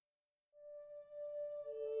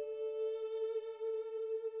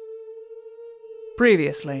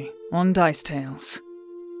Previously, on Dice Tales.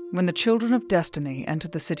 When the Children of Destiny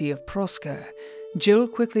entered the city of Prosker, Jill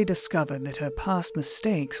quickly discovered that her past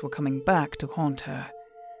mistakes were coming back to haunt her.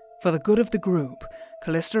 For the good of the group,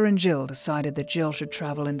 Callista and Jill decided that Jill should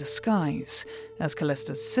travel in disguise as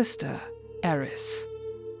Callista's sister, Eris.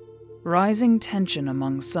 Rising tension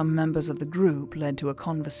among some members of the group led to a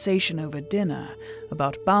conversation over dinner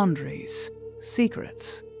about boundaries,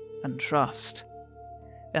 secrets, and trust.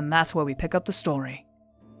 And that's where we pick up the story.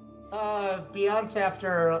 Beyonce,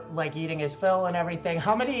 after, eating his fill and everything,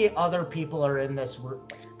 how many other people are in this room?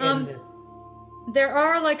 There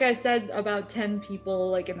are, like I said, about 10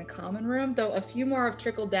 people, in the common room, though a few more have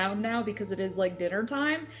trickled down now because it is, dinner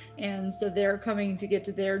time, and so they're coming to get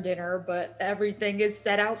to their dinner, but everything is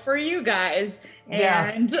set out for you guys,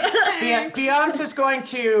 and... Yeah. Beyonce's going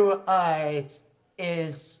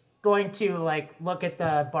to, look at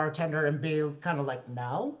the bartender and be kind of like,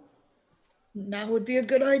 now? Now would be a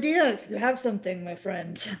good idea if you have something, my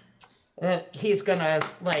friend. He's gonna,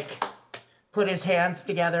 put his hands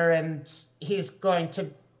together and he's going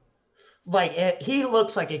to, he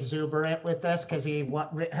looks exuberant with this because he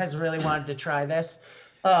has really wanted to try this.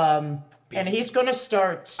 And he's gonna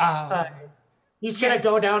start, he's gonna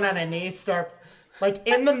go down on a knee, start,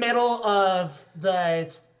 in the middle of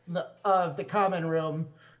the common room.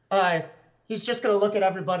 He's just going to look at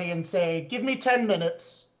everybody and say, give me 10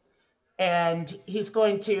 minutes. And he's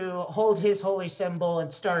going to hold his holy symbol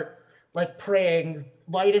and start praying.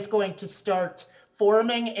 Light is going to start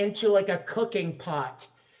forming into a cooking pot.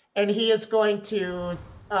 And he is going to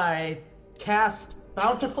cast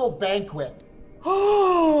Bountiful Banquet.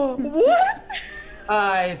 Oh,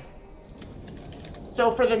 what?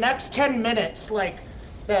 So for the next 10 minutes,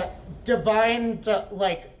 the divine,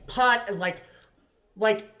 pot,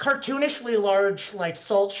 cartoonishly large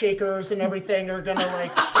salt shakers and everything are gonna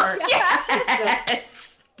start.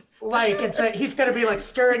 Yes. He's gonna be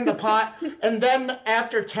stirring the pot, and then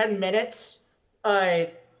after 10 minutes, a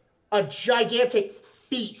gigantic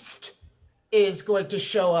feast is going to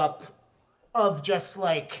show up of just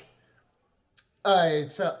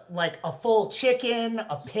it's a full chicken,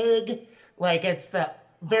 a pig, it's the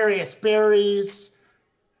various berries,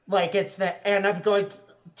 and I'm going to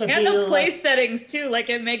and the place settings too,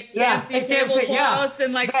 it makes fancy tablecloths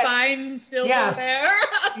and fine silverware.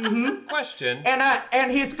 Mm-hmm. Question.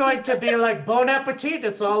 And he's going to be bon appetit,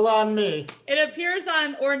 it's all on me. It appears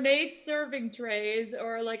on ornate serving trays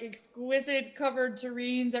or exquisite covered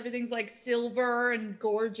tureens. Everything's silver and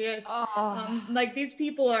gorgeous. These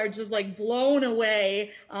people are just blown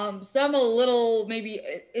away. Some a little maybe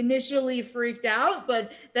initially freaked out,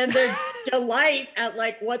 but then their delight at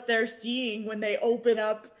what they're seeing when they open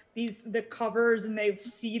up the covers and they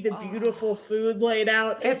see the beautiful food laid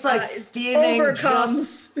out. It's steaming,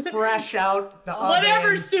 overcomes. Just fresh out the oven.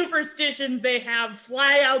 Whatever superstitions they have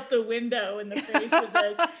fly out the window in the face of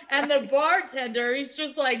this. And the bartender, he's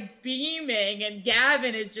just beaming, and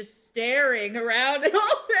Gavin is just staring around at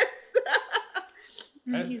all this.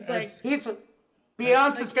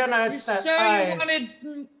 Beyonce's gonna. You wanted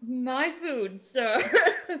my food, sir.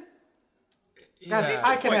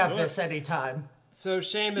 I can have this anytime. So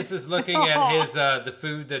Seamus is looking at his the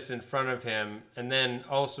food that's in front of him, and then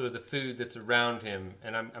also the food that's around him.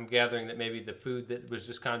 And I'm gathering that maybe the food that was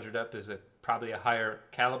just conjured up is probably a higher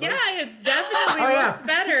caliber. Yeah, it definitely looks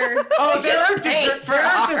better. There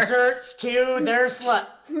are desserts too. There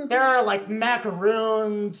are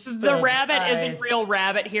macaroons. The rabbit isn't real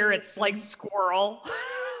rabbit here. It's squirrel.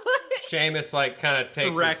 Seamus kind of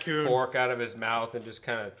takes his fork out of his mouth and just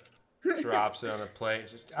kind of drops it on a plate.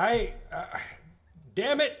 Just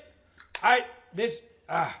damn it!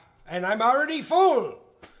 And I'm already full.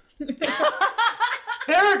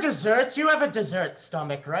 There are desserts. You have a dessert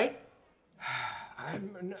stomach, right?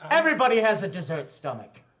 Everybody has a dessert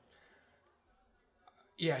stomach.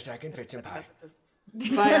 Yes, I can fit some pie.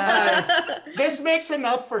 But this makes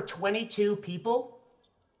enough for 22 people.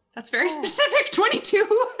 That's very specific. 22.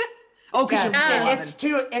 Oh, because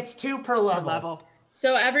it's two per level.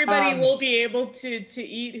 So everybody will be able to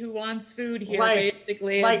eat who wants food here,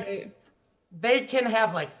 basically. They can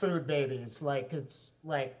have food babies. It's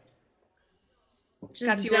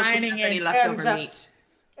just dining in. Any leftover meat.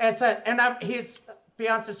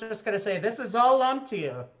 Beyonce's just gonna say, "This is all onto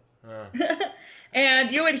you."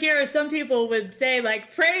 And you would hear some people would say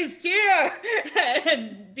praise to you,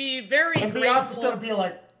 and be very grateful. Beyonce's gonna be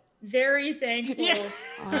very thankful.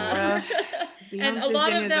 And a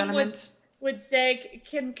lot of them would say,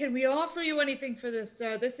 "Can we offer you anything for this,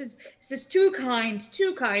 sir? This is too kind.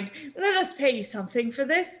 Let us pay you something for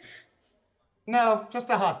this." No, just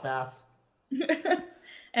a hot bath.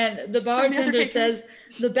 And the bartender says,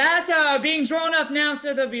 the baths are being drawn up now,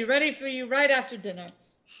 so they'll be ready for you right after dinner.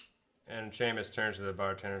 And Seamus turns to the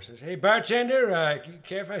bartender and says, "Hey, bartender, you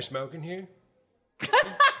care if I smoke in here?"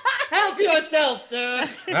 Help yourself, sir.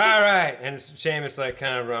 All right. And Seamus like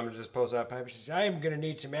kind of rummages, pulls out a pipe and says, "I am going to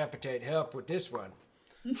need some appetite help with this one."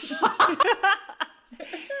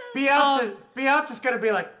 Beyonce's going to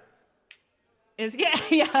be like, he's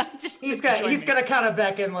gonna kind of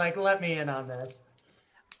beckon, like, let me in on this.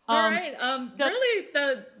 All right. Really,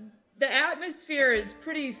 the atmosphere is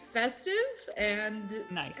pretty festive and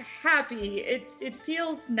happy. It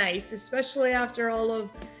feels nice, especially after all of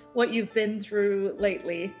what you've been through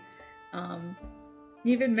lately.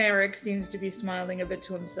 Even Merrick seems to be smiling a bit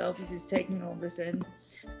to himself as he's taking all this in,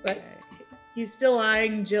 but he's still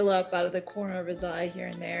eyeing Jill up out of the corner of his eye here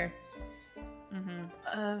and there.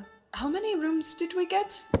 How many rooms did we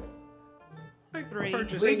get? 3.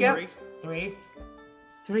 We get 3.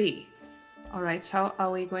 3. All right. How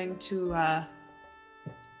are we going to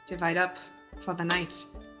divide up for the night?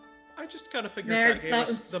 I just kind of figured Merrick that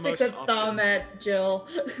gave us the most sticks a thumb options. at Jill.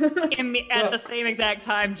 At the same exact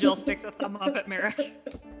time, Jill sticks a thumb up at Merrick.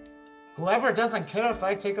 Whoever doesn't care if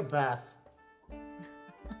I take a bath.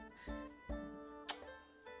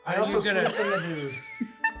 I also sleep in the nude.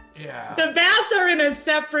 Yeah. The baths are in a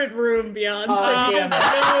separate room, Beyonce. Oh,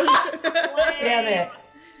 damn it.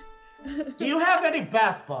 Do you have any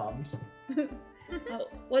bath bombs?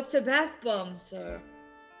 What's a bath bomb, sir?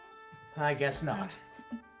 I guess not.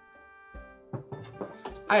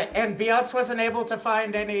 And Beyonce wasn't able to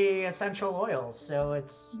find any essential oils, so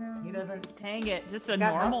he doesn't. Dang it, just a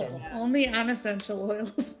normal one. Only unessential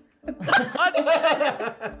oils.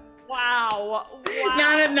 Wow.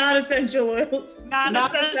 Not essential oils. Not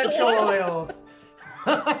essential oils.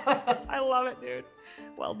 I love it, dude.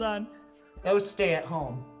 Well done. Those stay at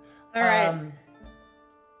home. All right.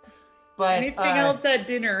 But anything else at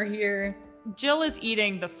dinner here? Jill is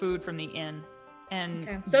eating the food from the inn,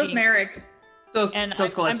 and so's Merrick.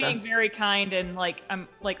 I'm being very kind and I'm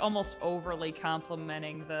almost overly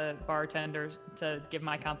complimenting the bartenders to give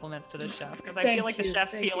my compliments to the chef because I feel like the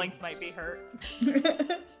chef's feelings might be hurt.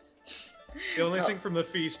 The only thing from the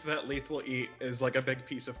feast that Leith will eat is like a big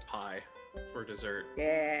piece of pie for dessert.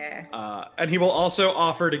 Yeah. And he will also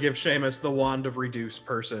offer to give Seamus the wand of reduce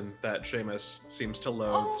person that Seamus seems to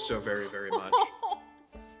loathe so very, very much.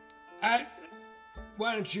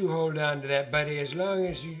 Why don't you hold on to that, buddy, as long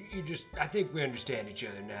as you just... I think we understand each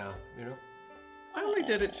other now, you know? I only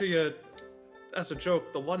did it to you as a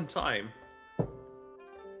joke the one time.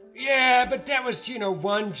 Yeah, but that was,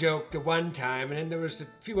 one joke the one time, and then there was a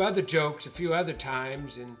few other jokes a few other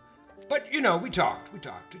times, But, we talked,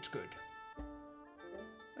 it's good.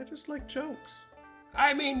 I just like jokes.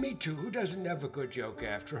 I mean, me too. Who doesn't love a good joke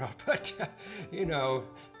after all? But,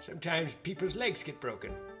 sometimes people's legs get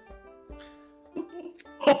broken.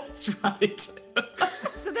 Oh, that's right.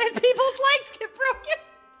 So then people's legs get broken.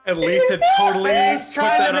 And Leith had totally put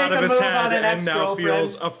that out of his head and now ex-girlfriend.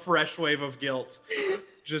 feels a fresh wave of guilt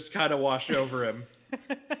just kind of wash over him.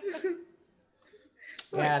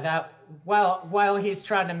 Yeah, while he's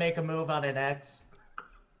trying to make a move on an ex.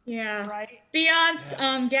 Yeah. Right.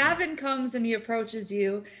 Beyonce, Gavin comes and he approaches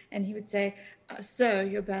you and he would say, "Sir,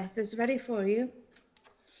 your bath is ready for you."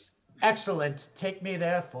 Excellent. Take me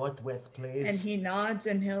there forthwith, please. And he nods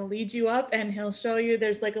and he'll lead you up and he'll show you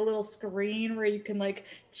there's a little screen where you can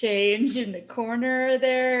change in the corner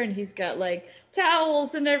there, and he's got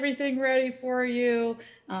towels and everything ready for you.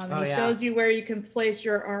 He shows you where you can place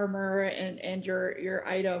your armor and your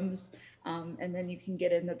items, and then you can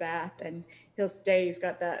get in the bath, and he'll stay. He's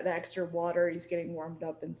got the extra water. He's getting warmed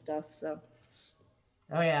up and stuff. So.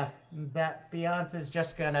 Oh yeah, Beyonce's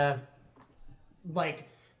just gonna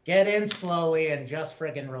get in slowly and just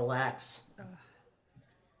friggin' relax.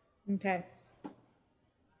 Okay.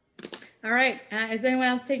 All right. Is anyone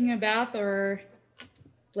else taking a bath or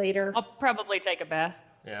later? I'll probably take a bath.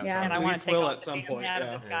 Yeah. And I want to take off at some point, out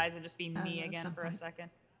of disguise and just be me again for a second.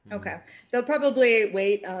 Okay. They'll probably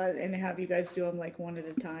wait and have you guys do them one at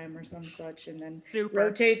a time or some such, and then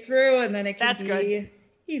rotate through, and then it can be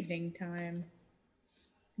evening time.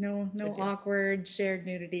 No awkward shared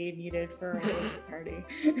nudity needed for a party.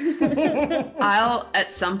 I'll,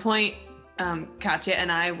 at some point, Katya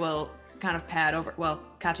and I will kind of pad over,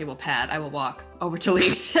 Katya will pad, I will walk over to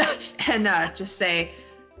Leith and just say,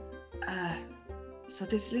 so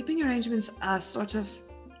the sleeping arrangements are sort of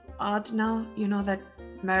odd now. You know that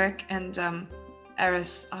Merrick and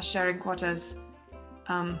Eris are sharing quarters.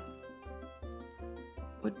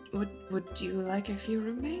 Would you like a few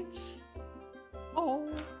roommates? Oh.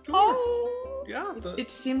 Sure. Yeah.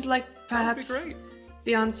 It seems like perhaps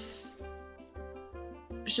Beyonce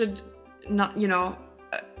should not,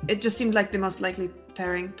 it just seemed like the most likely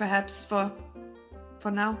pairing, perhaps, for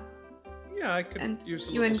now. Yeah, I could use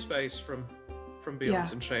a little space from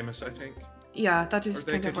Beyonce and Seamus, I think. Yeah, that is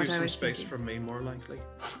kind of what I was thinking. Or they could use some space from me, more likely.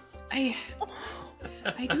 I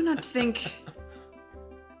do not think...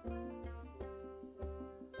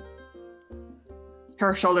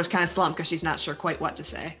 Her shoulders kind of slump because she's not sure quite what to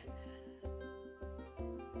say.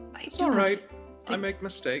 It's all right. I make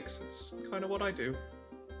mistakes. It's kind of what I do.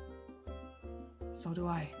 So do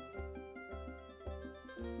I.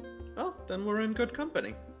 Well, then we're in good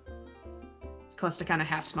company. Callista kind of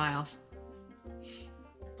half smiles.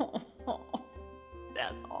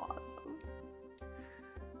 That's awesome.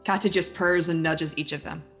 Katya just purrs and nudges each of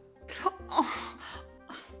them.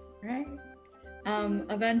 Right.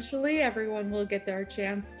 Eventually, everyone will get their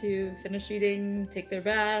chance to finish eating, take their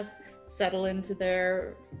bath, settle into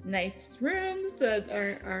their nice rooms that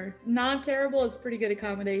are not terrible. It's pretty good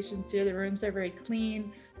accommodations here. The rooms are very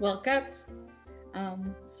clean, well kept.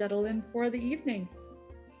 Settle in for the evening,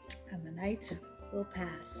 and the night will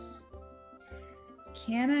pass.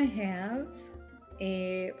 Can I have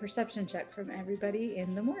a perception check from everybody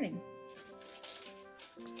in the morning?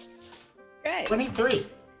 Great. 23.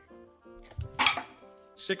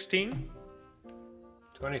 16.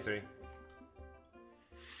 23.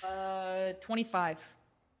 25.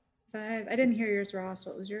 5. I didn't hear yours, Ross.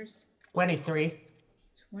 What was yours? 23.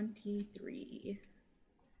 23.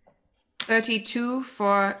 32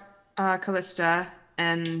 for Callista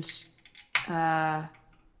and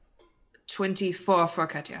 24 for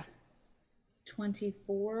Katya.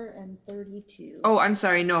 24 and 32. Oh, I'm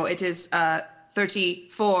sorry. No, it is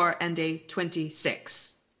 34 and a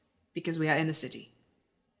 26 because we are in the city.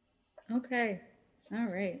 Okay. All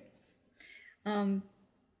right.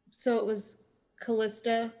 So it was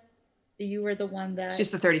Callista. You were the one that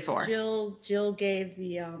Just the 34. Jill gave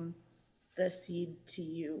the seed to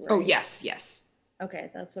you, right? Oh, yes.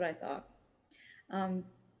 Okay, that's what I thought.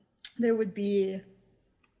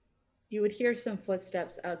 You would hear some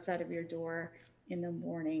footsteps outside of your door in the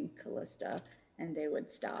morning, Callista, and they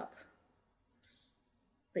would stop.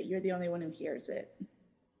 But you're the only one who hears it.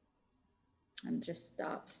 And just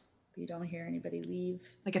stops. You don't hear anybody leave.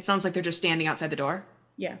 Like it sounds like they're just standing outside the door.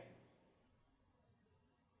 Yeah.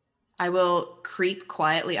 I will creep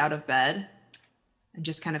quietly out of bed and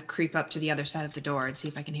just kind of creep up to the other side of the door and see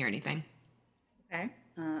if I can hear anything. Okay.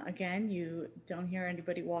 Again, you don't hear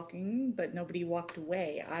anybody walking, but nobody walked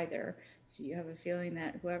away either. So you have a feeling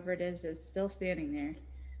that whoever it is still standing there.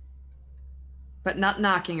 But not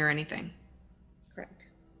knocking or anything. Correct.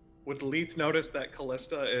 Would Leith notice that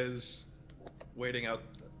Callista is waiting out,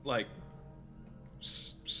 like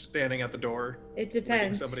standing at the door? It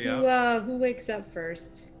depends. Somebody out? Who wakes up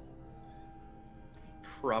first?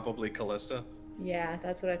 Probably Callista. Yeah,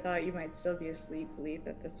 that's what I thought. You might still be asleep, Leith,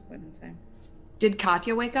 at this point in time. Did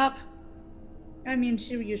Katya wake up? I mean,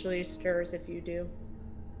 she usually stirs if you do.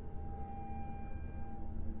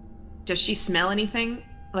 Does she smell anything?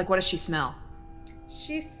 Like, what does she smell?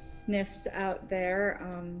 She sniffs out there,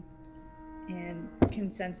 and can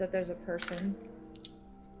sense that there's a person.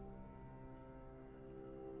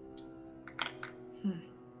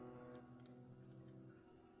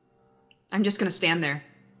 I'm just gonna stand there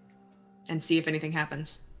and see if anything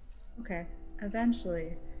happens. Okay.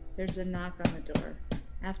 Eventually, there's a knock on the door.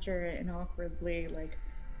 After an awkwardly,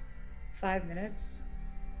 5 minutes.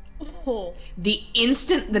 Oh. The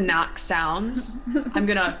instant the knock sounds, I'm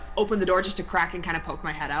gonna open the door just a crack and kind of poke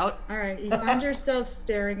my head out. All right, you find yourself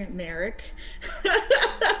staring at Merrick.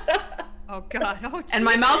 Oh God! Oh, and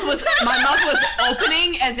my mouth was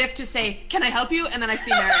opening as if to say, "Can I help you?" And then I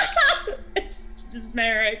see Merrick. It's just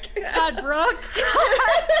Merrick. God, Brooke.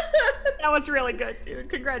 That was really good, dude.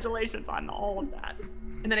 Congratulations on all of that.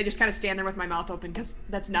 And then I just kind of stand there with my mouth open because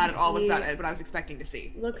that's not at all what I was expecting to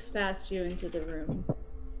see. Looks past you into the room.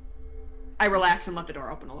 I relax and let the door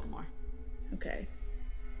open a little more. Okay.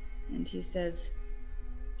 And he says,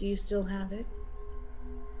 "Do you still have it?"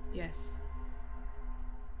 Yes.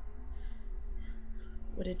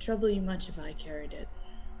 Would it trouble you much if I carried it?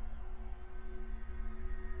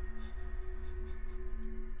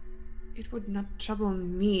 It would not trouble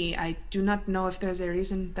me. I do not know if there's a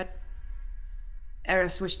reason that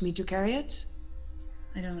Eris wished me to carry it.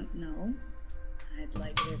 I don't know. I'd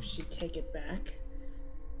like it if she'd take it back.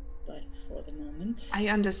 But for the moment... I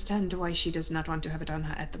understand why she does not want to have it on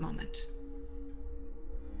her at the moment.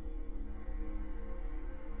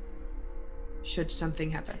 Should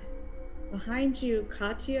something happen. Behind you,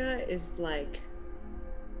 Katya is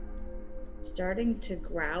starting to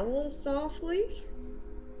growl softly.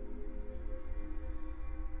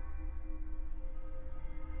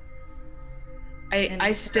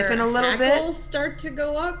 I stiffen a little bit. Hackles start to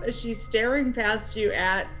go up as she's staring past you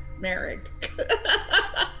at Merrick.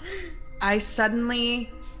 I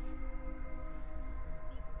suddenly...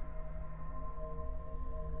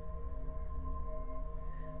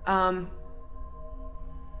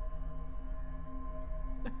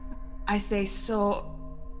 I say, so...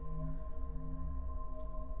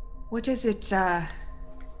 What is it, Damn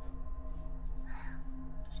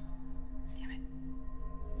it.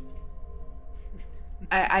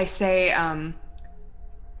 I say,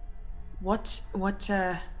 what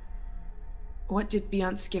did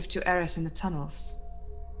Beyonce give to Eris in the tunnels?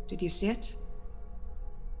 Did you see it?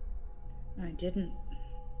 I didn't.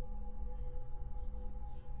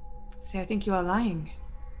 See, I think you are lying.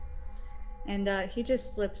 And he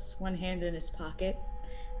just slips one hand in his pocket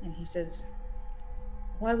and he says,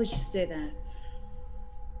 why would you say that?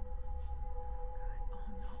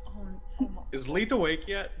 Is Leith awake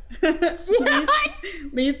yet?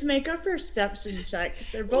 Leith, make a perception check.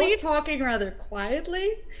 They're both talking rather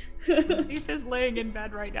quietly. Leith is laying in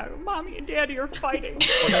bed right now. Mommy and Daddy are fighting.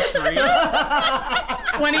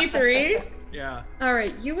 23? Yeah. All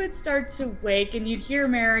right, you would start to wake and you'd hear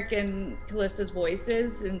Merrick and Callista's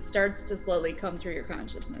voices and starts to slowly come through your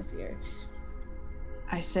consciousness here.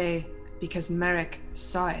 I say, because Merrick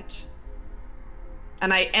saw it.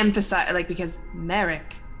 And I emphasize, because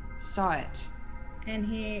Merrick saw it. And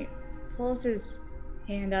he pulls his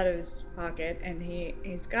hand out of his pocket and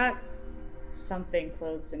he's got something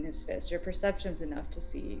closed in his fist. Your perception's enough to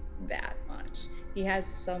see that much. He has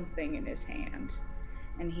something in his hand.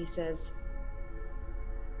 And he says,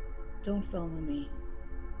 don't follow me,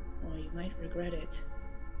 or you might regret it.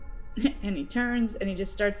 And he turns and he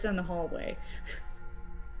just starts down the hallway.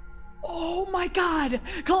 Oh my God!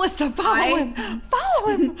 Callista, follow him! Follow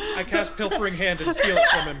him! I cast Pilfering Hand and steal it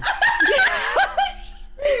from him.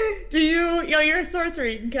 Do you're a sorcerer,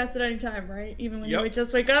 you can cast it any time, right? Even when you would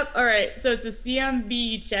just wake up? All right, so it's a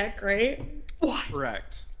CMB check, right? What?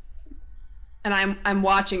 Correct. And I'm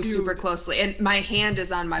watching super closely, and my hand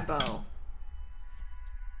is on my bow.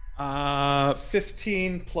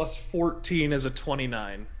 15 plus 14 is a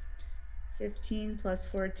 29. 15 plus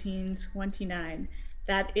 14, 29.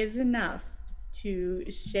 That is enough to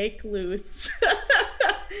shake loose.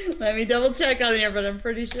 Let me double check on here, but I'm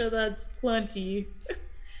pretty sure that's plenty.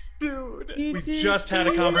 Dude. We just had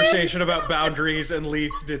a conversation about boundaries and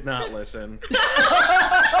Leith did not listen.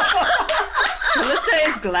 Callista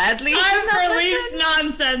is gladly. I've released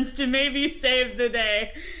nonsense to maybe save the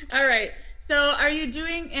day. All right. So are you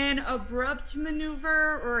doing an abrupt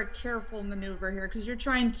maneuver or a careful maneuver here? Because you're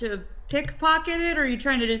trying to pickpocket it, or are you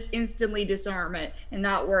trying to just instantly disarm it and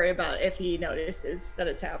not worry about if he notices that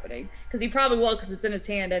it's happening? Because he probably will, because it's in his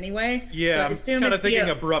hand anyway. Yeah, so I'm kind of thinking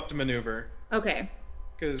abrupt maneuver. Okay.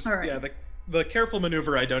 Because, the careful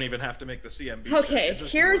maneuver, I don't even have to make the CMB. Okay,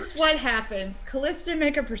 here's what happens. Callista,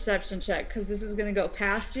 make a perception check, because this is going to go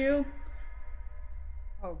past you.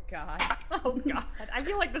 Oh God. Oh God. I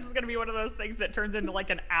feel like this is gonna be one of those things that turns into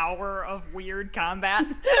an hour of weird combat.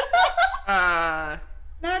 Not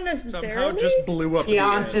necessarily. Somehow just blew up.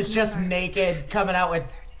 Beyonce is just naked, coming out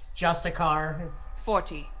with just a car.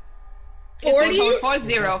 40. 40?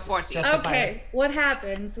 40. Okay, what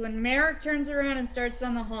happens when Merrick turns around and starts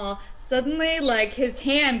down the hall, suddenly, his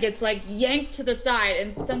hand gets, yanked to the side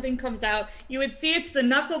and something comes out. You would see it's the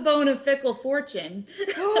knuckle bone of Fickle Fortune.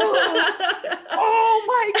 Oh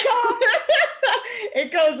my God!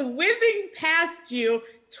 It goes whizzing past you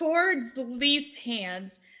towards Leith's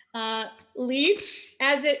hands. Leith,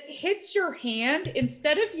 as it hits your hand,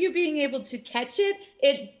 instead of you being able to catch it,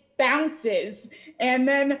 it bounces and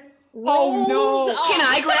then rolls off. Can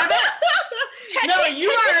I grab it? No,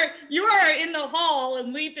 you are in the hall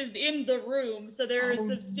and Leith is in the room, so there is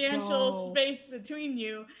substantial space between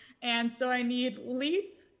you. And so I need Leith.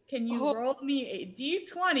 Can you roll me a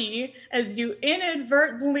d20 as you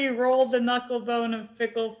inadvertently roll the knuckle bone of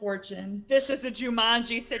Fickle Fortune? This is a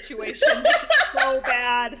Jumanji situation. So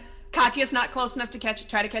bad. Katya's not close enough to catch it.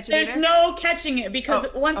 Try to catch it. There's no catching it because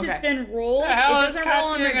once it's been rolled, it doesn't roll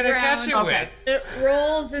on the ground. Catch it with? It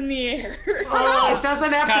rolls in the air. Oh, it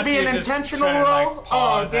doesn't have to be an intentional roll.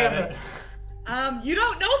 Oh, damn it. You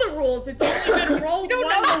don't know the rules. It's only been rolled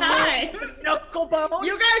one time. Knuckle bone.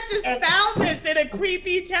 You guys just found this in a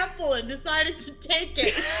creepy temple and decided to take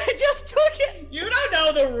it. I just took it. You don't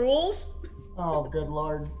know the rules. Oh, good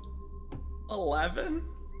Lord. 11?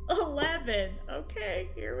 11. Okay,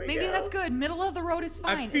 here we go. Maybe that's good. Middle of the road is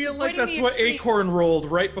fine. I feel like that's what Acorn rolled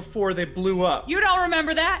right before they blew up. You don't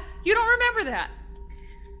remember that? You don't remember that?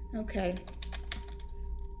 Okay.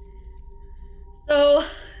 So,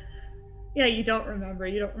 Yeah, you don't remember.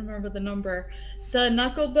 You don't remember the number. The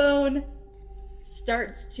knuckle bone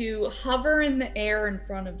starts to hover in the air in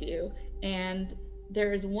front of you, and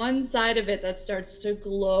there's one side of it that starts to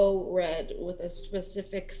glow red with a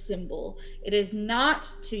specific symbol. It is not,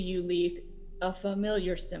 to you, Leith, a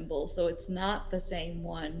familiar symbol, so it's not the same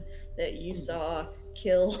one that you saw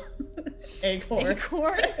kill Acorn.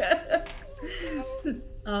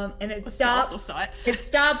 And it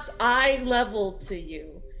stops eye level to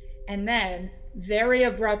you, and then very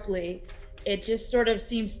abruptly it just sort of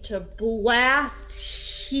seems to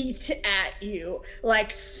blast heat at you, like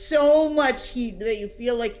so much heat that you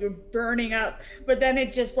feel like you're burning up, but then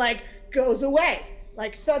it just like goes away,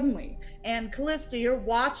 like suddenly. And Callista, you're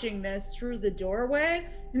watching this through the doorway,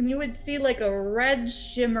 and you would see like a red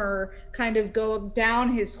shimmer kind of go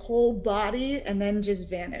down his whole body and then just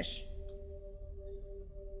vanish.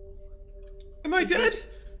 Am I dead?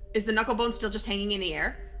 Is the knuckle bone still just hanging in the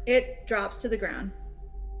air? It drops to the ground.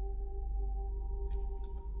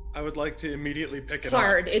 I would like to immediately pick it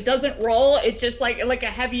Hard. up. It doesn't roll. It's just like a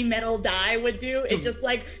heavy metal die would do. It just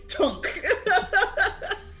like tunk.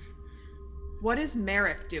 What is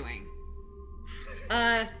Merrick doing?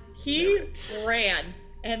 He ran,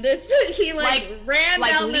 and he ran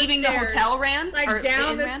down leaving the stairs, the hotel ran, like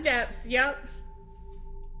down the steps. Yep.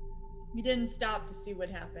 He didn't stop to see what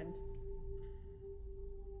happened.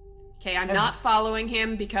 Okay, I'm not following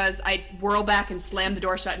him because I whirl back and slam the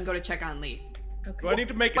door shut and go to check on Leith. Okay. Do I need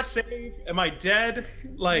to make a save? Am I dead?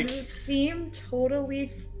 Like, you seem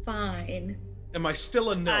totally fine. Am I still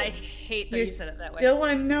a gnome? I hate that you said it that way. Still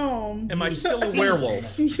a gnome. Am I still a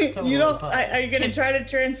werewolf? You don't. Are you gonna try to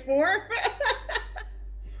transform?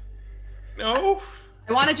 No.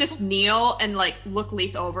 I want to just kneel and like look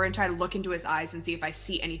Leith over and try to look into his eyes and see if I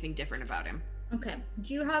see anything different about him. Okay.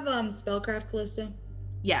 Do you have spellcraft, Callista?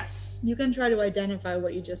 Yes. You can try to identify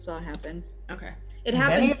what you just saw happen. Okay. It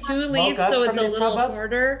happened to Leith, so it's a little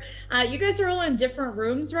harder. You guys are all in different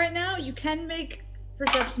rooms right now. You can make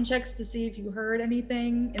perception checks to see if you heard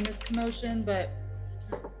anything in this commotion, but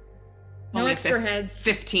no Only extra heads.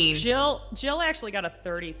 15. Jill actually got a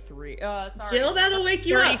 33. Sorry. Jill, that'll wake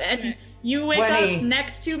you 36. Up, and you wake 20. up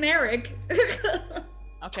next to Merrick. Okay,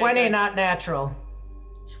 20, good. Not natural.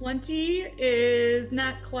 20 is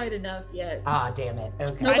not quite enough yet. Ah, damn it.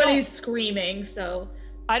 Okay. Nobody's screaming, so.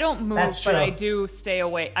 I don't move, but I do stay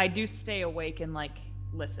awake. I do stay awake and like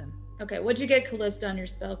listen. Okay, what'd you get, Callista, on your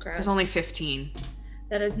spellcraft? There's only 15.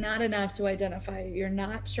 That is not enough to identify you. You're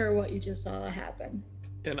not sure what you just saw happen.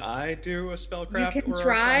 Can I do a spellcraft? You can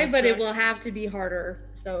try, but it will have to be harder.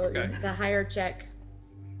 So it's a higher check.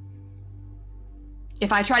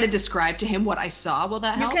 If I try to describe to him what I saw, will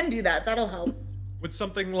that help? You can do that. That'll help. Would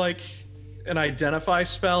something like an identify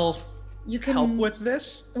spell help with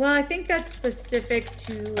this? Well, I think that's specific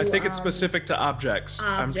to... I think it's specific to objects.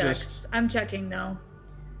 I'm checking though.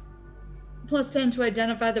 Plus 10 to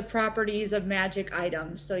identify the properties of magic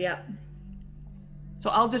items. So yeah.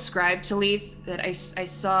 So I'll describe to Leith that I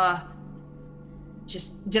saw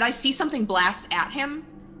did I see something blast at him?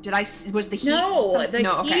 Was the heat? No,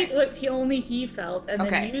 the heat looked, only he felt. And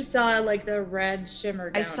then you saw like the red shimmer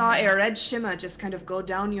down. I saw a red shimmer just kind of go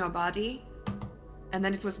down your body, and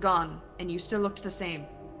then it was gone, and you still looked the same.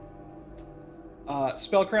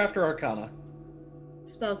 Spellcraft or Arcana?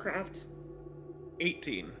 Spellcraft.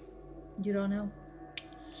 18. You don't know.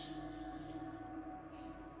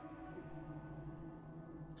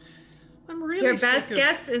 I'm really Your best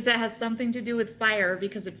guess is it has something to do with fire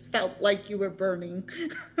because it felt like you were burning.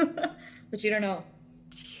 But you don't know.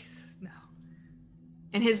 Jesus, no.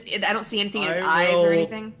 And I don't see anything in his eyes or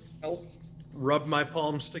anything? Nope. Rub my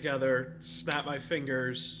palms together, snap my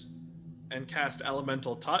fingers, and cast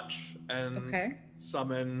Elemental Touch, and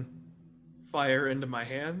summon fire into my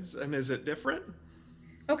hands. And is it different?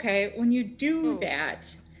 Okay, when you do that...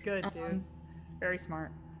 Good, dude. Very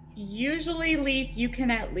smart. Usually, Leith, you can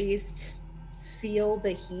at least feel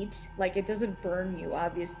the heat. Like, it doesn't burn you,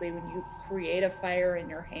 obviously, when you create a fire in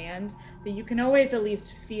your hand, but you can always at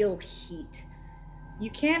least feel heat. You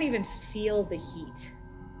can't even feel the heat.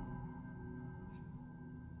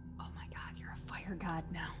 Oh my god, you're a fire god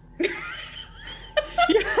now.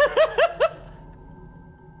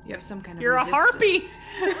 You have some kind of You're resistance. a harpy!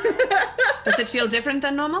 Does it feel different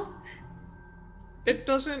than normal? It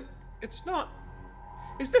doesn't. It's not.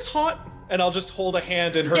 Is this hot? And I'll just hold a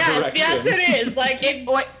hand in her direction. Yes, it is. Like, is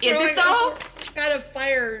it though? Kind of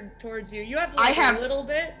fire towards you. You have like a little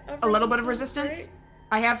bit of resistance.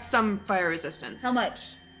 Right? I have some fire resistance. How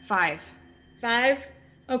much? 5. 5?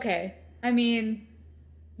 Okay. I mean,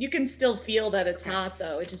 You can still feel that it's hot,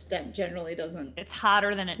 though. It just generally doesn't. It's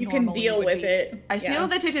hotter than it you normally can deal would with be. it. I feel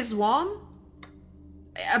that it is warm.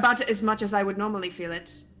 About as much as I would normally feel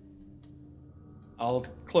it. I'll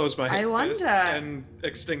close my I fists wonder- and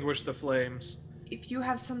extinguish the flames. If you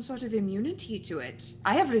have some sort of immunity to it.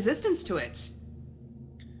 I have resistance to it.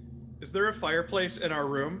 Is there a fireplace in our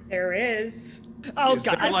room? There is. Oh Is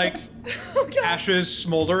god. there, like, ashes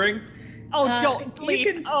smoldering? Oh, don't please.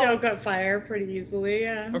 You can stoke up fire pretty easily,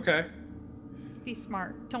 yeah. Okay. Be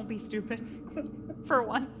smart. Don't be stupid. For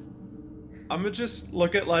once. I'm gonna just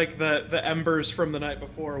look at, like, the embers from the night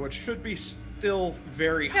before, which should be still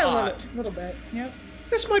very Yeah, hot. a little bit, yep.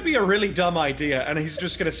 This might be a really dumb idea, and he's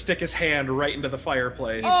just gonna stick his hand right into the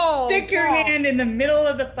fireplace. Oh, Stick your hand in the middle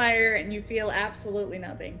of the fire and you feel absolutely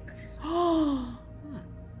nothing. I'm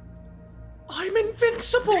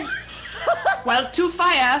invincible! Well, to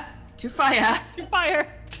fire. To fire. To fire.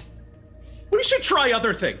 We should try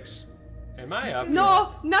other things. Am I up?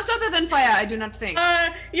 No, not other than fire, I do not think.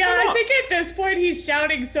 Yeah, I think at this point he's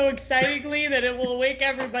shouting so excitingly that it will wake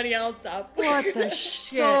everybody else up. What the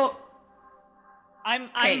shit? So, I'm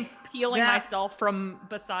peeling that- myself from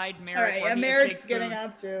beside Merrick. All right, where yeah, he Merrick's takes getting food.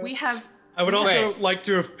 up too. we have... I would also Yes. like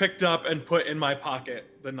to have picked up and put in my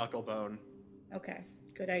pocket the knuckle bone. Okay,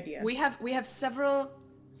 good idea. We have several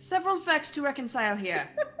facts to reconcile here.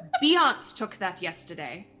 Beyonce took that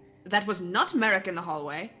yesterday. That was not Merrick in the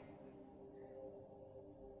hallway.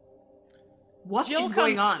 What is Jill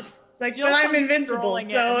going on? comes- It's like, Jill but I'm comes invincible, strolling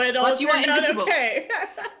so in. it all But you are turned out invincible. okay.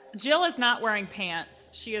 Jill is not wearing pants.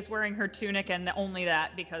 She is wearing her tunic and only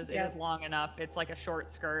that because it Yeah. is long enough. It's like a short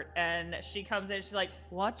skirt. And she comes in, she's like,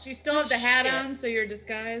 what? You still have the hat shit? on, so you're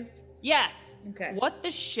disguised? Yes. Okay. What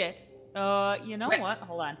the shit? You know Wait. what?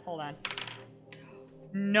 Hold on.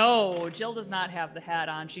 No, Jill does not have the hat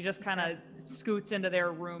on. She just kind of scoots into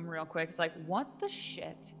their room real quick. It's like, what the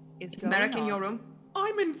shit is Is going Merrick on? in your room?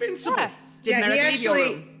 I'm invincible! Yes. Did Merrick leave your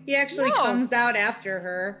room? He actually No. comes out after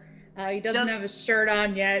her. He doesn't have a shirt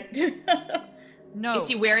on yet. No. Is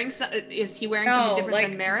he wearing something different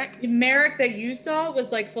than Merrick? Merrick that you saw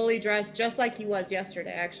was like fully dressed just like he was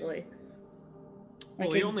yesterday, actually. Well,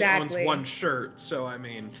 Like he only owns one shirt, so I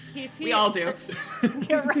mean... We all do.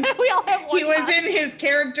 Yeah, right. We all have one. He was costume, in his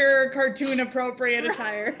character cartoon appropriate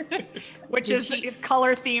attire. which Did is he-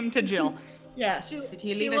 color themed to Jill. Yeah. Did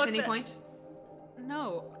he She leave at looks any point?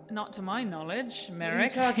 No, not to my knowledge, What are you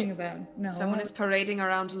Merrick. talking about? No. Someone is parading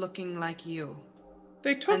around looking like you.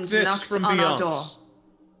 They took And this knocked from on our door. Beyonce.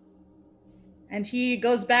 And he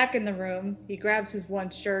goes back in the room. He grabs his one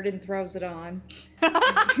shirt and throws it on.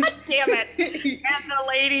 Damn it. And the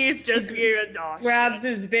ladies just view it. Oh, Grabs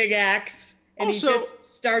his big axe and Also- he just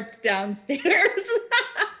starts downstairs.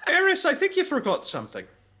 Eris, I think you forgot something.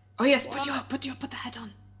 Oh yes, put the hat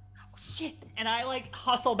on. shit. And I like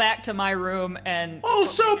hustle back to my room and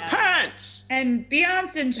Also pants! And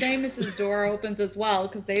Beyonce and Seamus's door opens as well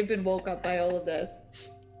because they've been woke up by all of this.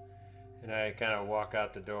 And I kind of walk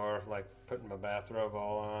out the door, like putting my bathrobe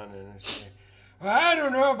all on, and I say, "Well, I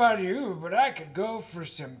don't know about you, but I could go for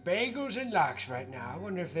some bagels and lox right now. I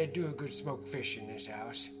wonder if they do a good smoked fish in this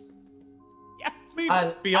house." yes. I mean,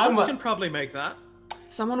 I'm Beyonce a- can probably make that.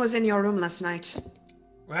 Someone was in your room last night.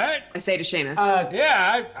 What? I say to Seamus.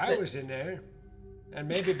 Yeah, I was in there. And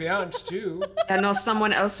maybe Beyonce too. I know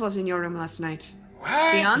someone else was in your room last night. What?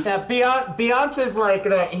 Beyonce? Yeah, Beyonce's like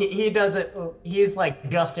that. He does it. He's like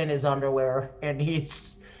just in his underwear, and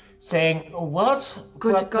he's saying, "What?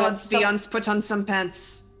 Good What- gods, some- Beyonce, put on some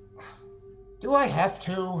pants. Do I have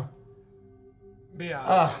to?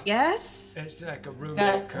 Beyonce. Yes? It's like a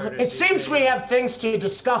roommate courtesy. It seems thing. we have things to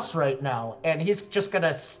discuss right now, and he's just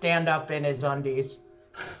gonna stand up in his undies.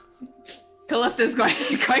 Callista's going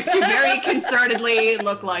to very concernedly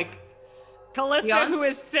look like, Callista, Beyonce? who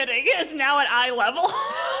is sitting, is now at eye level.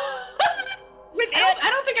 With it. I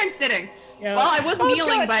don't think I'm sitting. Yeah. Well, I was Oh,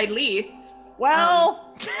 kneeling good. by Leith.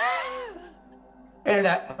 Well,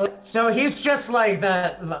 And so he's just like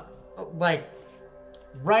like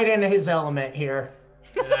right into his element here.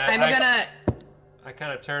 And I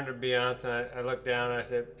kind of turn to Beyonce and I look down and I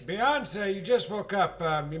said, "Beyonce, you just woke up.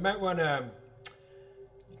 You might want to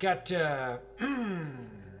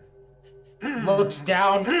Looks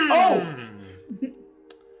down. Oh!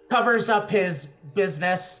 Covers up his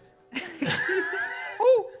business.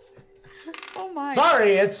 oh my.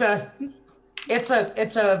 Sorry, it's a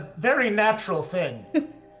very natural thing.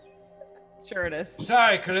 Sure it is.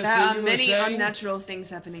 Sorry, Callista, There are you were many saying? unnatural things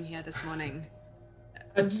happening here this morning.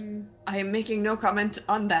 It's I am making no comment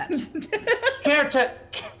on that. here to.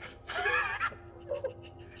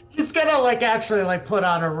 He's gonna like actually like put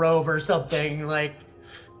on a robe or something like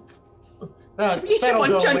Each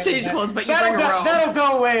one changes clothes, but you bring a robe. That'll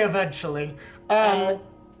go away eventually. Can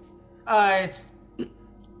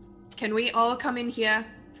we all come in here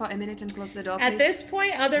for a minute and close the door, please? At this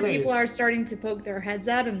point, other people are starting to poke their heads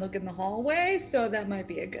out and look in the hallway, so that might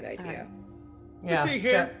be a good idea.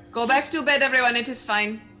 Yeah. Go back to bed, everyone. It is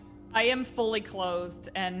fine. I am fully clothed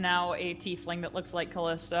and now a tiefling that looks like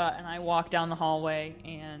Callista, and I walk down the hallway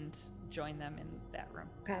and join them in that room.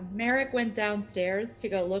 Okay. Merrick went downstairs to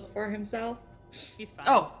go look for himself. He's fine.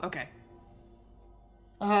 Oh, okay.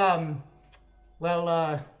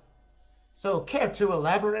 So care to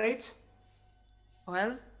elaborate?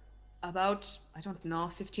 Well, about, I don't know,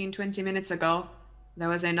 15, 20 minutes ago, there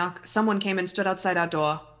was a knock. Someone came and stood outside our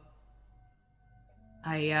door.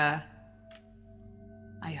 I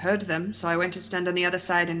heard them, so I went to stand on the other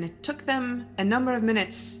side, and it took them a number of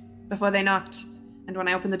minutes before they knocked. And when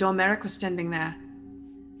I opened the door, Merrick was standing there.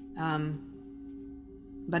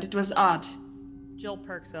 But it was odd. Jill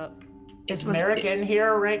perks up. Is Merrick in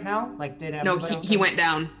here right now? Like, did No, he went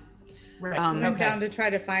down. Right. Went down to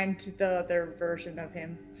try to find the other version of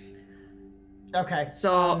him. Okay.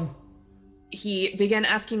 So he began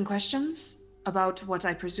asking questions about what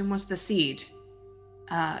I presume was the seed.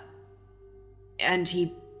 And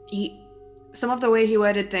he some of the way he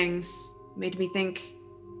worded things made me think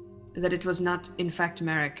that it was not in fact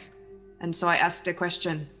Merrick. And so I asked a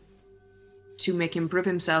question to make him prove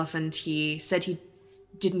himself, and he said he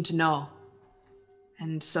didn't know.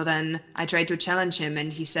 And so then I tried to challenge him,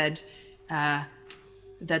 and he said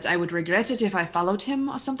that I would regret it if I followed him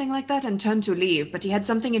or something like that, and turned to leave. But he had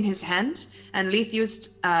something in his hand, and Leith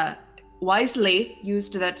wisely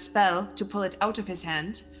used that spell to pull it out of his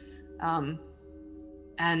hand.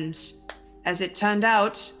 And as it turned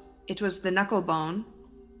out, it was the knucklebone.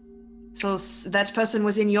 So that person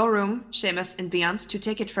was in your room, Seamus and Beyonce, to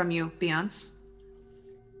take it from you, Beyonce.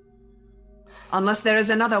 Unless there is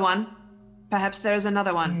another one. Perhaps there is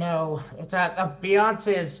another one. No, it's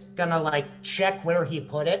Beyonce is gonna like check where he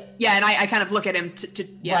put it. Yeah, and I kind of look at him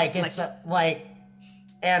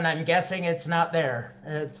and I'm guessing it's not there.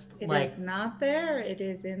 It is not there. It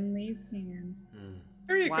is in Leith's hand.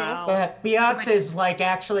 There you go. But Beyonce's like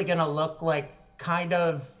actually gonna look like kind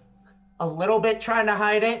of a little bit trying to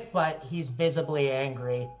hide it, but he's visibly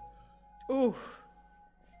angry. Ooh.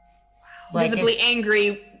 Wow. Visibly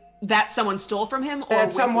angry that someone stole from him, or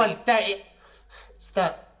that someone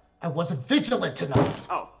that I wasn't vigilant enough.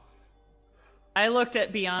 Oh. I looked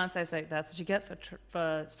at Beyonce. I said, "That's what you get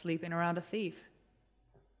for sleeping around a thief."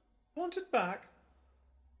 Want it back?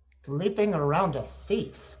 Sleeping around a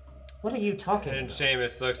thief? What are you talking about? And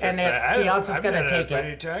Seamus looks and at Beyonce's gonna take it. What are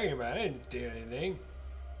you talking about? I didn't do anything.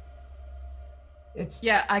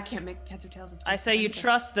 Yeah, I can't make heads or tails of this. I say you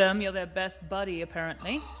trust them. You're their best buddy,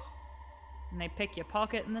 apparently. And they pick your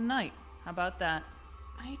pocket in the night. How about that?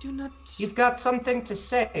 I do not... You've got something to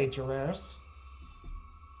say, Jalaris.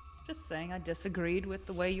 Just saying I disagreed with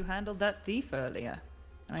the way you handled that thief earlier.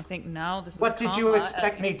 And I think now this is What did you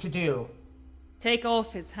expect me to do? Take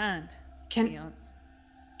off his hand. Can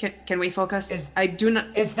we focus? I do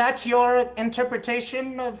not... Is that your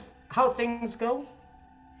interpretation of how things go?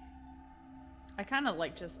 I kind of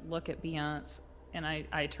like just look at Beyonce, and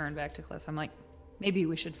I turn back to Cliss. I'm like, maybe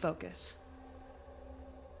we should focus.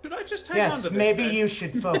 Should I just hang on to this? Yes, maybe you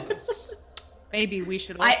should focus. Maybe we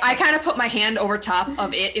should. I kind of put my hand over top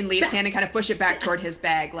of it in Leith's hand and kind of push it back toward his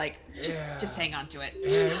bag, like just hang on to it.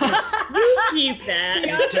 Keep that.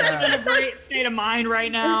 Beyonce's in a great state of mind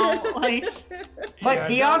right now. Like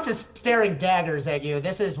Beyonce's staring daggers at you.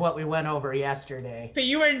 This is what we went over yesterday. But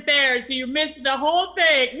you weren't there, so you missed the whole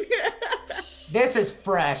thing. This is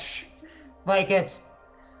fresh. Like it's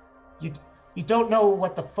you don't know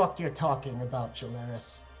what the fuck you're talking about,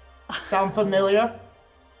 Jalaris. Sound familiar?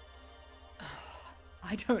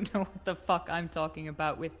 I don't know what the fuck I'm talking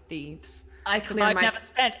about with thieves. I've never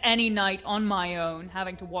spent any night on my own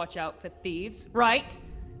having to watch out for thieves, right?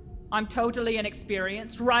 I'm totally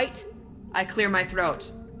inexperienced, right? I clear my throat.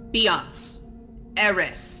 Beyonce.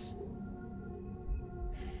 Eris.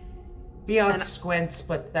 Beyonce squints,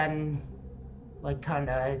 but then, like,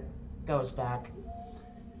 kinda goes back.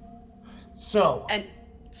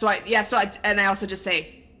 And I also just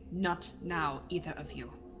say, not now, either of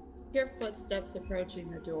you. Hear footsteps approaching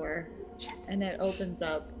the door, and it opens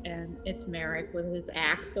up, and it's Merrick with his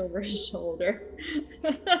axe over his shoulder.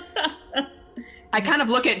 I kind of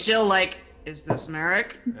look at Jill like, is this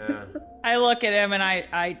Merrick? Yeah. I look at him and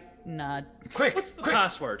I nod. Quick! What's the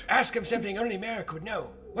password? Ask him something only Merrick would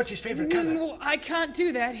know. What's his favorite color? No, I can't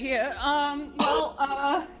do that here.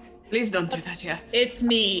 Please don't do that here. It's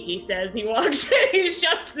me, he says. He walks in, he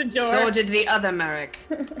shuts the door. So did the other Merrick.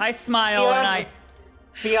 I smile and I...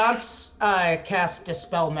 Beyonce cast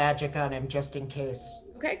Dispel Magic on him just in case.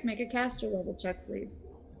 Okay, make a caster level check, please.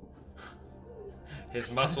 His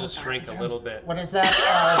muscles shrink a little bit. What is that?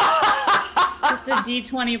 Just a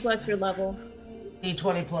d20 plus your level.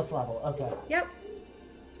 D20 plus level, okay. Yep.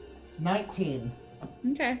 19.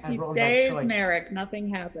 Okay, he stays Merrick, nothing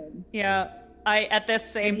happens. Yeah, at this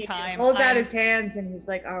same time... He holds out his hands and he's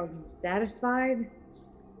like, are you satisfied?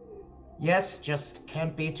 Yes, just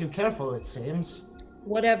can't be too careful, it seems.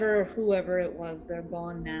 Whoever it was, they're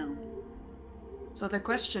gone now. So the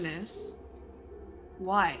question is,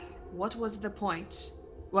 why? What was the point?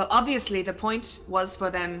 Well, obviously the point was for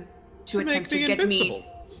them to attempt to get me.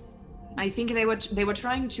 I think they were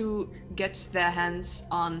trying to get their hands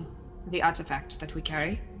on the artifact that we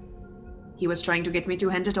carry. He was trying to get me to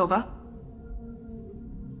hand it over.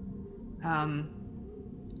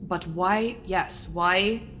 But why? Yes,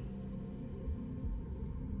 why?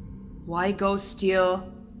 Why go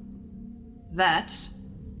steal that?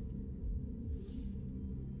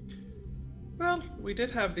 Well, we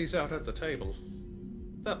did have these out at the table.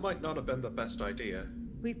 That might not have been the best idea.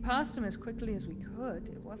 We passed him as quickly as we could.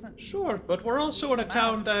 It wasn't... Sure, but we're also in a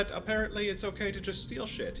town that apparently it's okay to just steal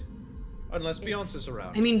shit. Unless Beyonce's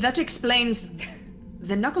around. I mean, that explains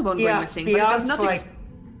the knucklebone going missing, but it does not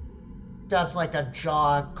does like a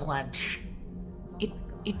jaw clench.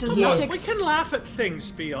 It does not We can laugh at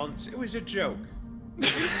things, Beyonce. It was a joke. In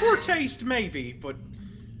poor taste, maybe, but...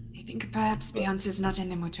 I think perhaps Beyonce is not in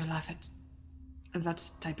the mood to laugh at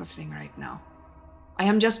that type of thing right now. I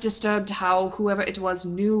am just disturbed how whoever it was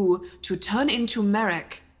knew to turn into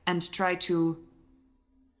Merrick and try to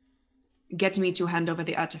get me to hand over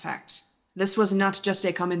the artifact. This was not just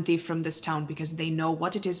a common thief from this town because they know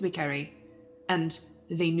what it is we carry, and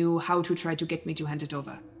they knew how to try to get me to hand it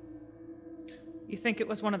over. You think it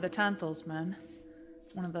was one of the Tanthals, man?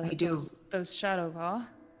 One of those Shadow Var?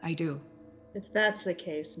 I do. If that's the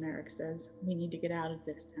case, Merrick says, we need to get out of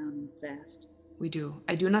this town fast. We do.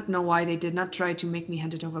 I do not know why they did not try to make me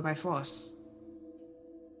hand it over by force.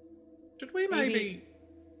 Should we maybe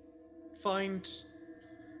find,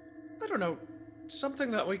 I don't know,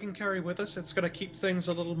 something that we can carry with us that's going to keep things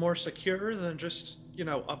a little more secure than just,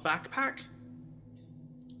 a backpack?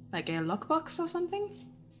 Like a lockbox or something?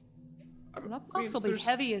 The lockbox will be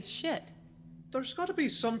heavy as shit. There's got to be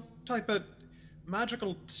some type of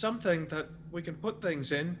magical something that we can put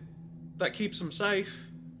things in that keeps them safe.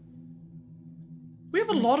 We have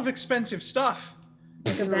a lot of expensive stuff.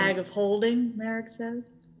 Like a bag of holding, Merrick says.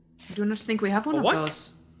 I do not think we have one of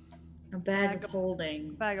those. A bag of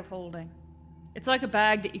holding. Bag of holding. It's like a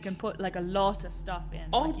bag that you can put like a lot of stuff in.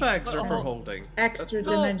 All bags are for holding. Extra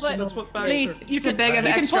dimensional. That's what bags are. It's a bag of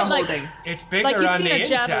extra holding. It's bigger on the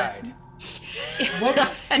inside.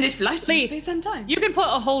 And it flies through space and time. You can put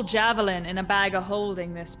a whole javelin in a bag of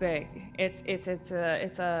holding this big. It's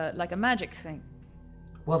like a magic thing.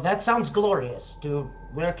 Well, that sounds glorious.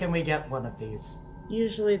 Where can we get one of these?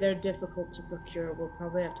 Usually they're difficult to procure. We'll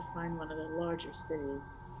probably have to find one at a larger city.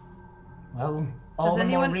 Well, all the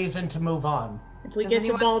more reason to move on. If we get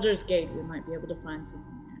to Baldur's Gate, we might be able to find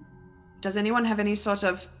something there. Does anyone have any sort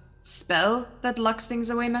of spell that locks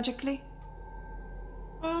things away magically?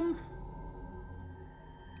 I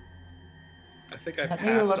think I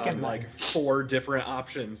passed on like 4 different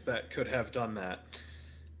options that could have done that.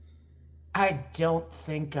 I don't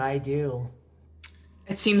think I do.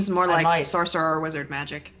 It seems more like sorcerer or wizard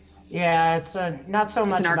magic. Yeah, it's not so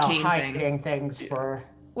much about hiding things for...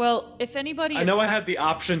 Well, if anybody... I know I had the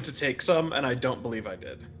option to take some, and I don't believe I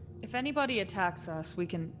did. If anybody attacks us, we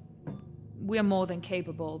are more than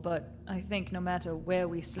capable, but I think no matter where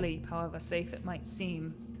we sleep, however safe it might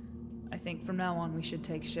seem, I think from now on we should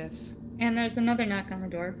take shifts. And there's another knock on the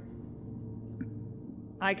door.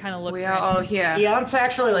 I kind of look. We are all here. Beyonce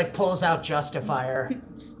actually pulls out Justifier.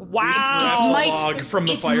 Wow!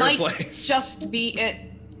 It might just be it.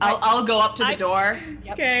 I'll go up to the door.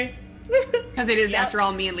 Yep. Okay. Because it is, after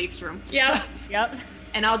all, me and Leith's room. Yep. Yep.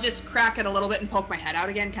 And I'll just crack it a little bit and poke my head out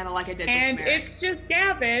again, kind of like I did and with Merrick. It's just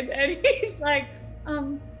Gavin, and he's like,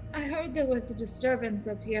 I heard there was a disturbance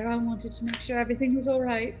up here. I wanted to make sure everything was all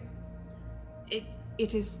right.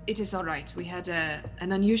 It is all right. We had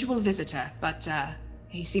an unusual visitor, but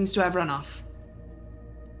he seems to have run off.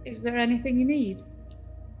 Is there anything you need?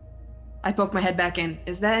 I poke my head back in.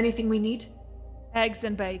 Is there anything we need? Eggs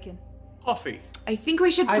and bacon. Coffee. I think we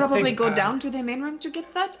should probably go down to the main room to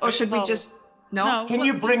get that, or should we just... No? Can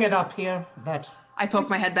you bring it up here? I poke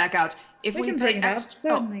my head back out. If we can pay bring it up, extra,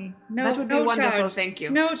 certainly. No, that would be no wonderful. charge. Thank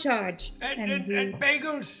you. No charge. And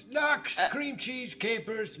bagels, lox, cream cheese,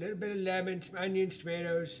 capers, a little bit of lemons, onions,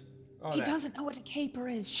 tomatoes. All He that. doesn't know what a caper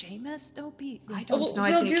is, Seamus. Don't be. I don't know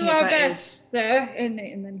what We'll a do our caper best, is. sir. And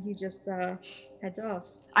then he just heads off.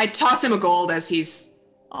 I toss him a gold as he's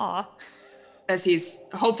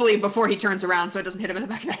hopefully before he turns around so it doesn't hit him in the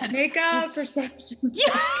back of the head. Make a perception.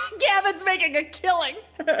 Yeah, Gavin's making a killing.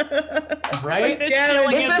 Right? This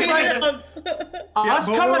This is like us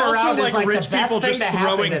but coming we're also around is like like rich the best people thing just to happen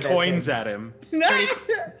throwing to this coins thing. at him.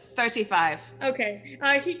 35. Okay.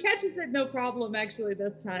 He catches it no problem actually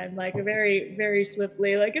this time, like very, very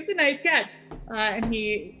swiftly. Like it's a nice catch. And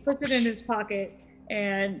he puts it in his pocket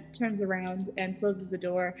and turns around and closes the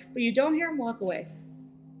door. But you don't hear him walk away.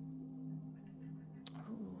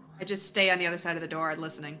 I just stay on the other side of the door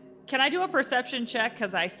listening. Can I do a perception check?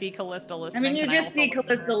 Because I see Callista I listening. mean, you Can I just also see listen to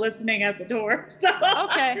Callista her? listening at the door. So.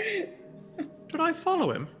 Okay. Should I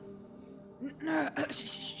follow him?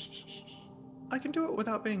 I can do it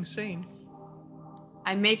without being seen.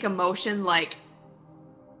 I make a motion like,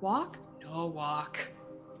 walk? No walk.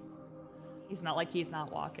 He's not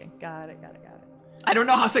walking. Got it. I don't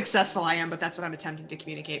know how successful I am, but that's what I'm attempting to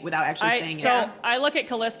communicate without actually saying it. So I look at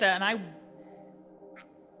Callista and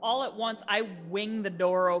all at once, I wing the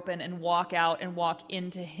door open and walk out and walk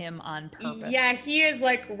into him on purpose. Yeah, he is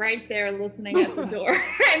like right there listening at the door.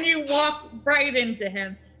 And you walk right into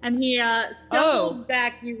him. And he stumbles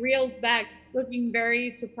back, he reels back, looking very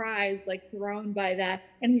surprised, like thrown by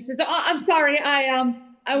that. And he says, "Oh, I'm sorry, I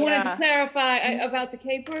wanted to clarify about the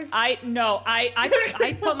capers." I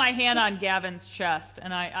put my hand on Gavin's chest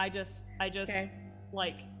and I just Okay.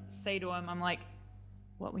 like say to him, I'm like,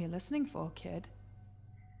 "What were you listening for, kid?"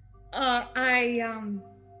 I'm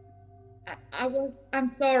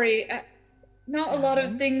sorry. Not a lot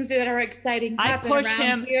of things that are exciting I happen push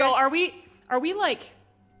around him. here. So are we like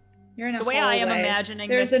You're in a the way I am hallway. imagining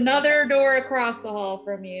There's this? another door across the hall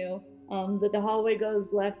from you. The hallway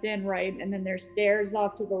goes left and right, and then there's stairs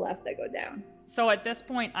off to the left that go down. So at this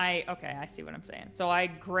point, I see what I'm saying. So I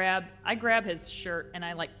grab his shirt and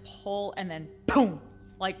I like pull and then boom,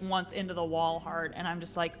 like once into the wall hard, and I'm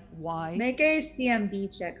just like, why? Make a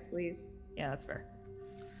CMB check, please. Yeah, that's fair.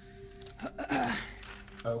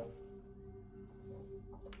 Oh.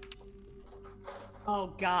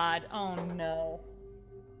 Oh God. Oh no.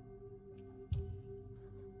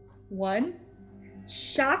 1.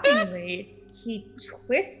 Shockingly, he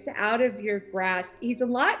twists out of your grasp. He's a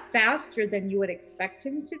lot faster than you would expect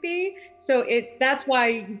him to be. So that's why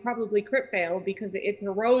you probably crit fail, because it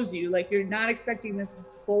throws you. Like you're not expecting this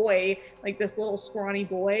boy, like this little scrawny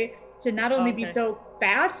boy, to not only be so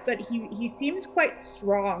fast, but he seems quite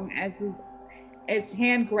strong as his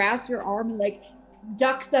hand grasps your arm and like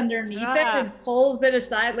ducks underneath it and pulls it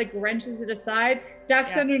aside, like wrenches it aside,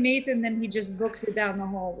 ducks underneath, and then he just books it down the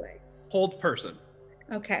hallway. Hold person.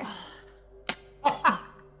 Okay.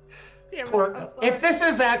 If this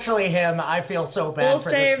is actually him, I feel so bad We'll for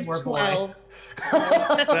save this poor 12. boy.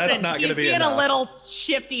 That's not going to be being enough. a little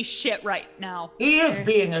shifty shit right now. He is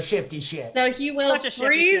being a shifty shit. So he will Such a shifty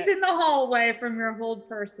freeze shit. in the hallway from your hold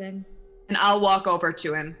person. And I'll walk over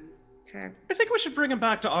to him. Okay. I think we should bring him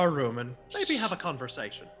back to our room and maybe have a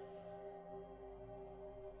conversation.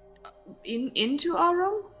 Into our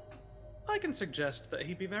room? I can suggest that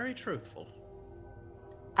he be very truthful.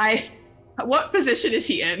 What position is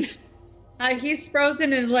he in? He's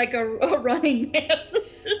frozen in like a running man.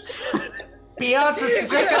 Beyonce's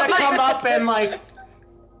just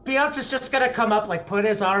gonna come up and put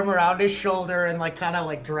his arm around his shoulder and like kind of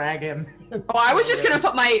like drag him. Oh, I was just gonna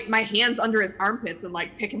put my hands under his armpits and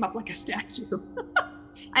like pick him up like a statue.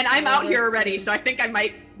 And I'm out here already, so I think I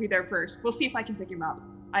might be there first. We'll see if I can pick him up.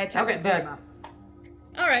 I attempt to pick him up.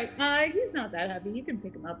 All right. He's not that heavy. You can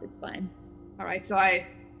pick him up. It's fine. All right, so I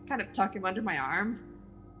kind of tuck him under my arm.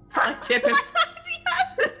 I tip him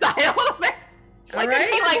aside a little bit. Like, All right.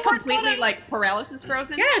 is he like completely like paralysis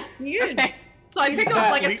frozen? Yes, he is. Okay. So I pick him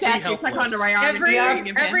up like a completely statue, tuck him helpless. under my arm, Every and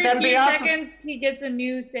him in. few Beyonce- seconds, he gets a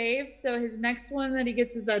new save. So his next one that he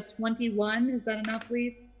gets is a 21. Is that enough,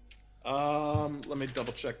 Lee? Let me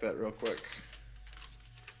double check that real quick.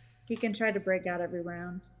 He can try to break out every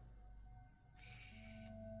round.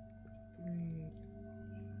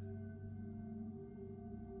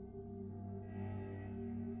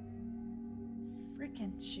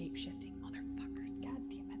 Freaking shape-shifting motherfucker. God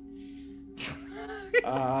damn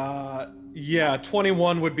it. Yeah,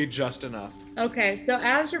 21 would be just enough. Okay, so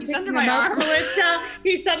as you're He's picking under him my up, arm. Callista,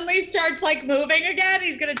 he suddenly starts like moving again.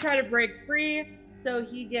 He's gonna try to break free. So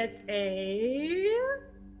he gets a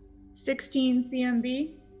 16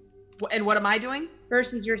 CMB. And what am I doing?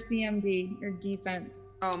 versus your CMD, your defense?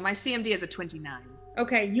 Oh, my CMD is a 29.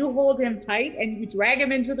 Okay, you hold him tight and you drag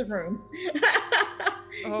him into the room.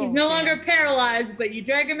 He's no longer paralyzed, but you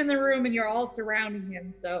drag him in the room and you're all surrounding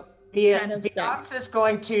him, so kind of stuck. Beyonce is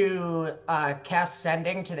going to cast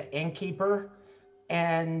Sending to the innkeeper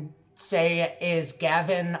and say, is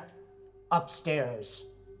Gavin upstairs?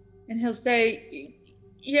 And he'll say,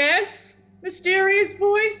 yes, mysterious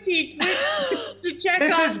voice. He went to check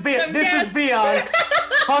this on is some guests. This is Beyonce.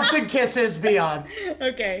 Hugs and kisses, Beyonce.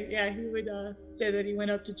 Okay, yeah, he would say that he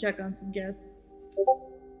went up to check on some guests.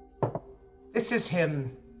 This is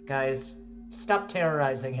him, guys. Stop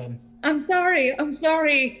terrorizing him. I'm sorry.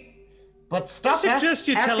 But stop I suggest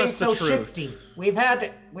you tell us the so truth. shifty. We've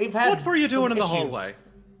had. What were you doing in the issues. hallway?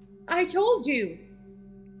 I told you.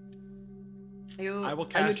 I will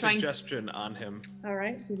cast suggestion on him. All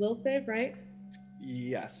right, so will save, right?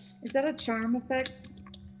 Yes. Is that a charm effect?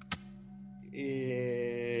 It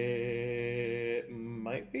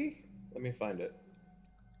might be. Let me find it.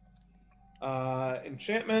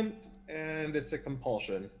 Enchantment, and it's a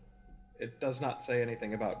compulsion. It does not say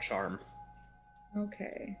anything about charm.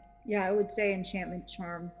 Okay. Yeah, I would say enchantment,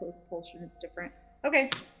 charm, compulsion is different. Okay.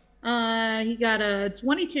 He got a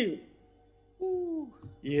 22. Ooh.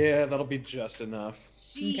 Yeah, that'll be just enough.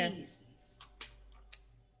 Jeez. Okay.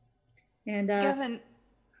 And Gavin,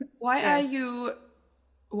 why are you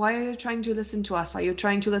trying to listen to us? Are you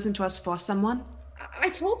trying to listen to us for someone? I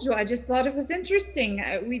told you, I just thought it was interesting.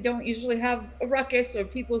 We don't usually have a ruckus or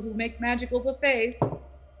people who make magical buffets.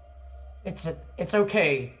 It's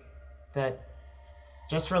okay.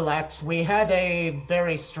 Just relax. We had a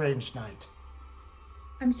very strange night.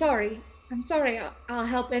 I'm sorry. I'll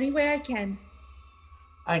help any way I can.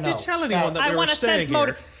 I know. Did you tell anyone that we were staying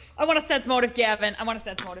here? I want to sense motive, Gavin. I want to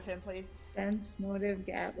sense motive him, please. Sense motive,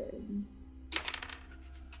 Gavin.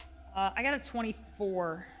 I got a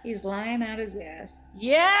 24. He's lying out his ass.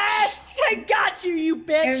 Yes! I got you, you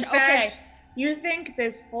bitch! In fact, okay. You think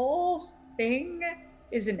this whole thing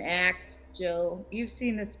is an act, Jill. You've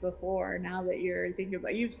seen this before. Now that you're thinking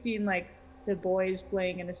about it, you've seen like the boys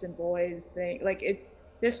playing innocent boys thing. Like it's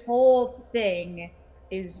this whole thing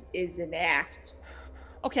is an act.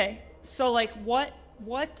 Okay, so like what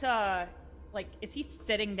like is he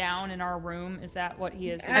sitting down in our room? Is that what he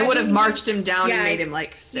is doing? I would have marched him down and made him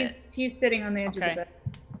like sit. He's sitting on the edge of the bed.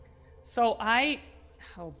 So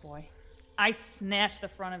oh boy, I snatch the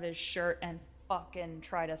front of his shirt and fucking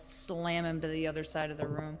try to slam him to the other side of the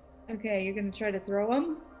room. Okay, you're gonna try to throw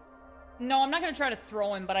him? No, I'm not gonna try to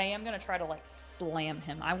throw him, but I am gonna try to like slam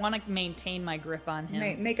him. I want to maintain my grip on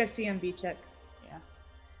him. Make a CMB check. Yeah.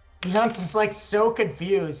 Beyonce's like so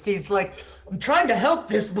confused. He's like, I'm trying to help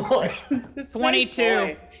this boy. This 22.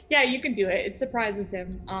 Nice boy. Yeah, you can do it. It surprises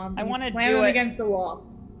him. I want to do him it against the wall.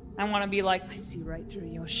 I want to be like, I see right through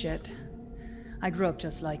your shit. I grew up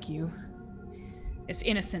just like you. It's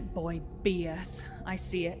innocent boy BS. I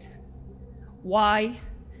see it. Why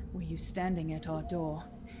were you standing at our door?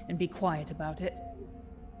 And be quiet about it.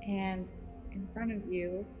 And in front of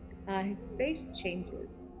you, his face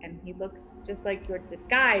changes, and he looks just like your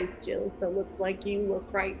disguise, Jill. So looks like you look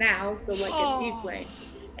right now. So like a tiefling.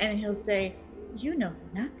 And he'll say, "You know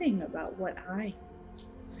nothing about what I."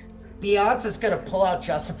 Beyonce's gonna pull out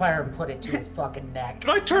Justifier and put it to his fucking neck. Did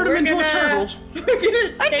I turn him into a turtle?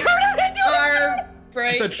 I turned him into a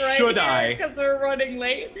break. I said, should I? Because we're running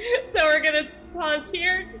late. So we're gonna pause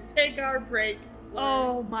here to take our break.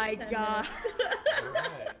 Oh my god.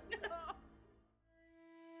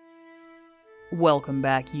 Welcome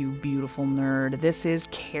back, you beautiful nerd. This is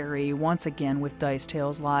Carrie once again with Dice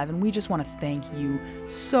Tales Live, and we just want to thank you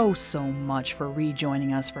so much for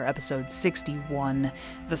rejoining us for episode 61,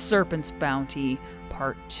 The Serpent's Bounty,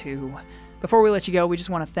 Part 2. Before we let you go, we just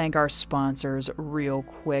want to thank our sponsors real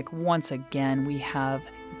quick. Once again, we have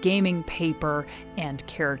Gaming Paper and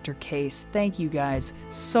Character Case. Thank you guys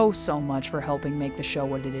so much for helping make the show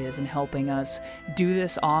what it is and helping us do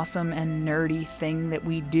this awesome and nerdy thing that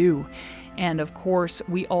we do. And of course,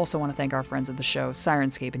 we also want to thank our friends of the show,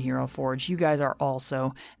 Sirenscape and Hero Forge. You guys are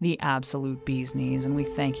also the absolute bee's knees, and we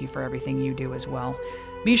thank you for everything you do as well.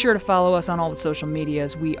 Be sure to follow us on all the social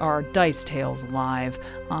medias. We are Dice Tales Live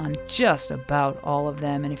on just about all of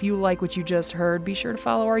them. And if you like what you just heard, be sure to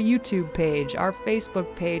follow our YouTube page, our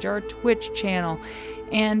Facebook page, our Twitch channel.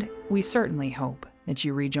 And we certainly hope that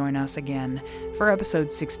you rejoin us again for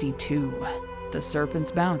episode 62, The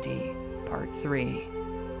Serpent's Bounty, Part 3.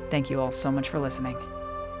 Thank you all so much for listening.